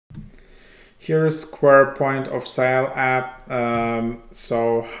Here's Square point of sale app.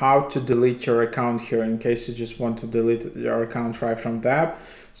 So how to delete your account here in case you just want to delete your account right from the app.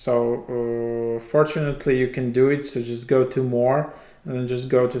 So fortunately you can do it. So just go to more and then just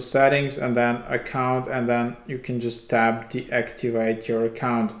go to settings and then account, and then you can just tap deactivate your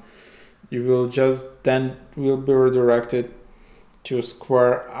account. You will then be redirected to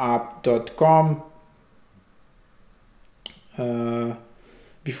squareapp.com.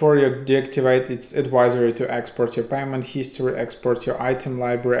 Before you deactivate, it's advisory to export your payment history, export your item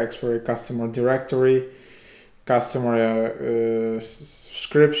library, export your customer directory, customer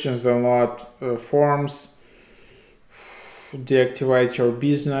subscriptions, download forms, deactivate your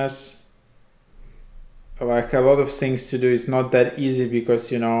business. Like a lot of things to do. It's not that easy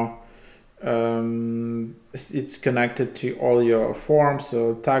because, you know, it's connected to all your forms,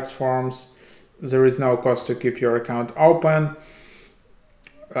 so tax forms. There is no cost to keep your account open.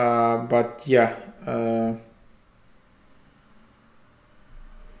 But yeah,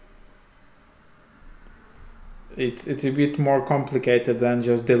 it's a bit more complicated than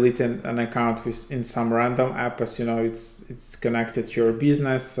just deleting an account in some random app, as you know, it's connected to your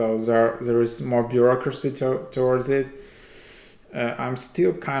business, so there is more bureaucracy towards it. I'm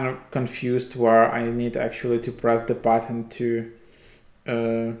still kind of confused where I need actually to press the button to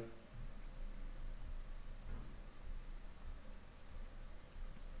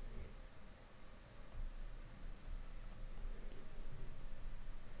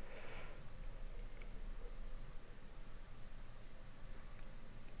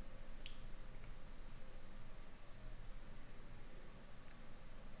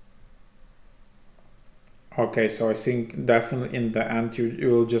Okay, so I think definitely in the end you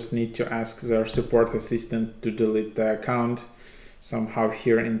will just need to ask their support assistant to delete the account somehow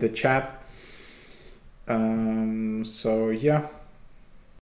here in the chat. So yeah.